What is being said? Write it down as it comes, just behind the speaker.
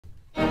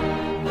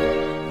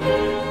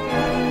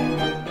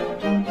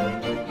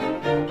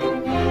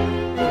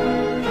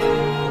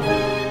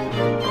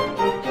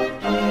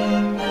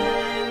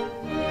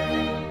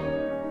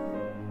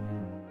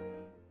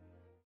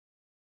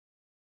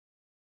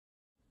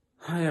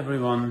Hi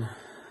everyone,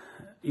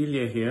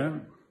 Ilya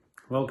here.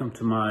 Welcome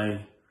to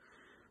my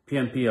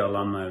PMP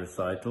Alumni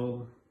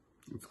Recital.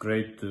 It's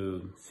great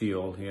to see you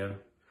all here,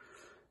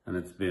 and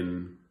it's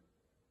been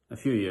a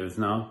few years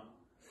now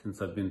since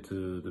I've been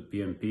to the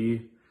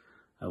PMP.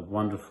 I have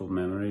wonderful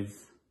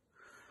memories,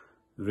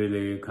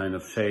 really kind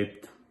of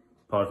shaped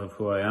part of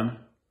who I am,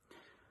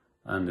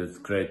 and it's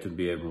great to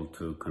be able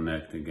to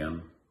connect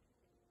again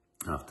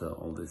after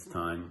all this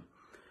time.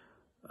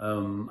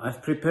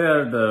 I've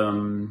prepared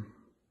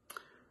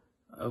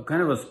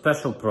kind of a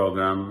special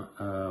program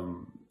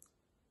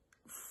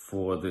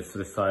for this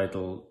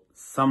recital.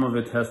 Some of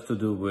it has to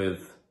do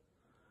with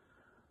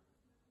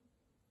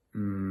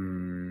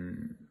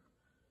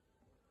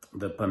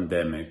the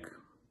pandemic,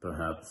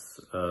 perhaps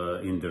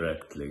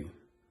indirectly,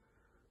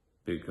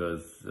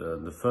 because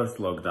the first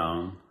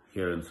lockdown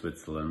here in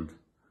Switzerland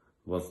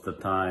was the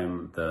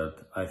time that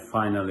I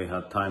finally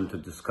had time to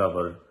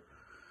discover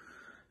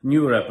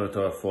new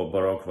repertoire for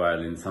Baroque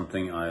violin,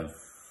 something I've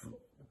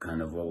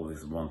kind of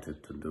always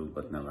wanted to do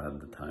but never had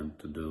the time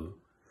to do.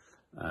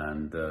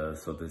 And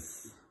so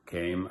this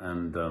came,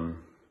 and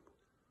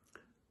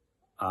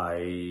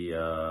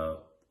I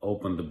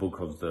opened the book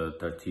of the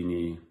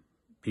Tartini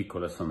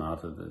Piccole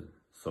Sonata, the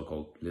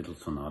so-called little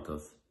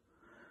sonatas,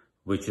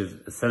 which is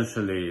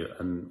essentially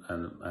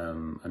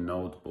a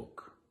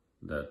notebook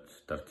that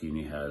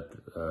Tartini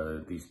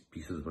had. These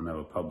pieces were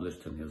never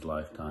published in his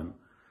lifetime,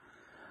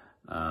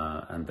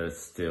 and there's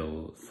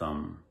still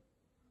some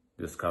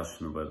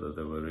discussion whether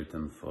they were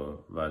written for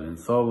violin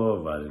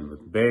solo, violin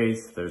with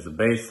bass. There's a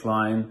bass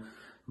line,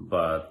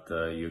 but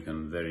you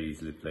can very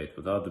easily play it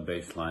without the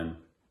bass line.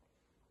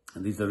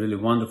 And these are really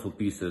wonderful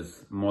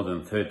pieces, more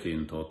than 30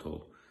 in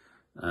total,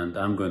 and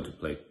I'm going to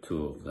play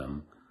 2 of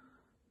them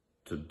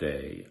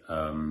today.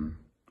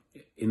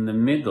 In the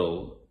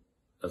middle,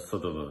 a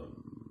sort of a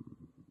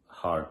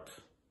heart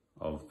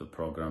of the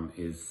program,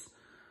 is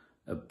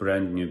a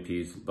brand new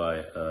piece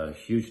by a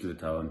hugely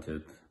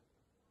talented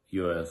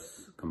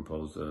US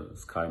composer,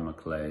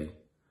 MACKLAY,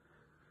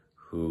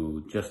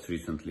 who just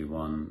recently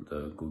won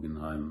the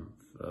Guggenheim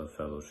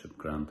Fellowship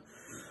Grant.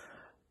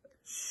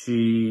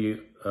 She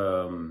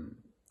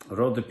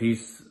wrote the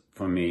piece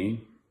for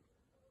me,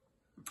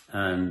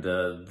 and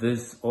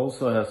this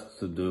also has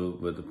to do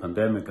with the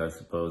pandemic, I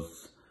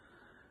suppose.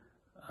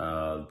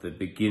 The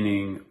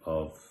beginning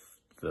of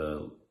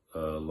the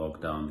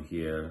lockdown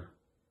here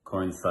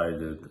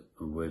coincided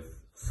with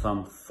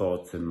some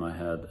thoughts in my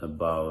head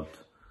about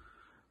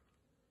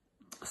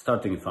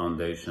starting a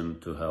foundation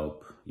to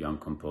help young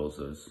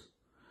composers.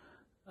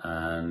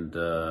 And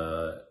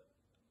a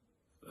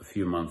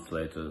few months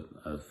later,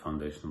 a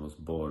foundation was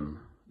born.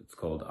 It's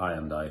called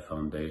I&I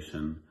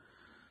Foundation,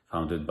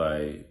 founded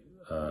by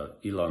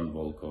Ilan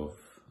Volkov,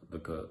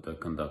 the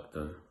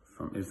conductor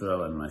from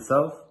Israel, and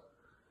myself.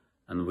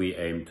 And we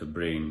aim to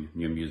bring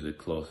new music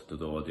close to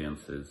the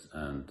audiences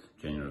and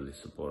generally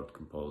support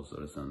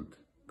composers and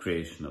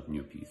creation of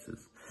new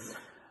pieces.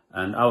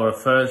 And our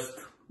first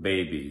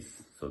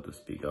babies, so to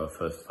speak, our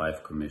first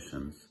 5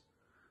 commissions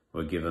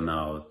were given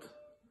out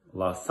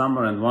last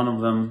summer, and one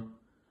of them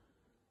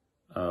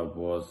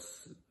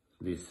was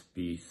this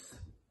piece,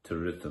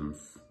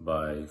 Trrythms,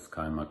 by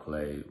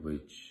MACKLAY,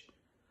 which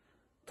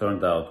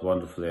turned out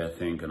wonderfully, I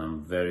think, and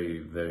I'm very,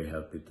 very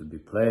happy to be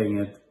playing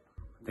it.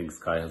 I think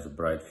Sky has a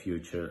bright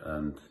future,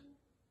 and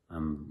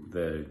I'm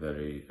very,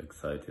 very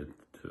excited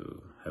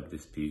to have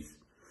this piece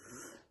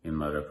in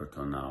my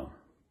repertoire now.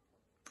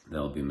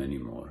 There'll be many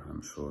more,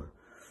 I'm sure.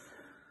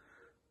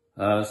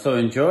 So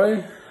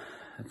enjoy,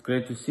 it's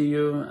great to see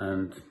you,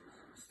 and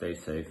stay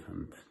safe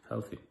and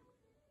healthy.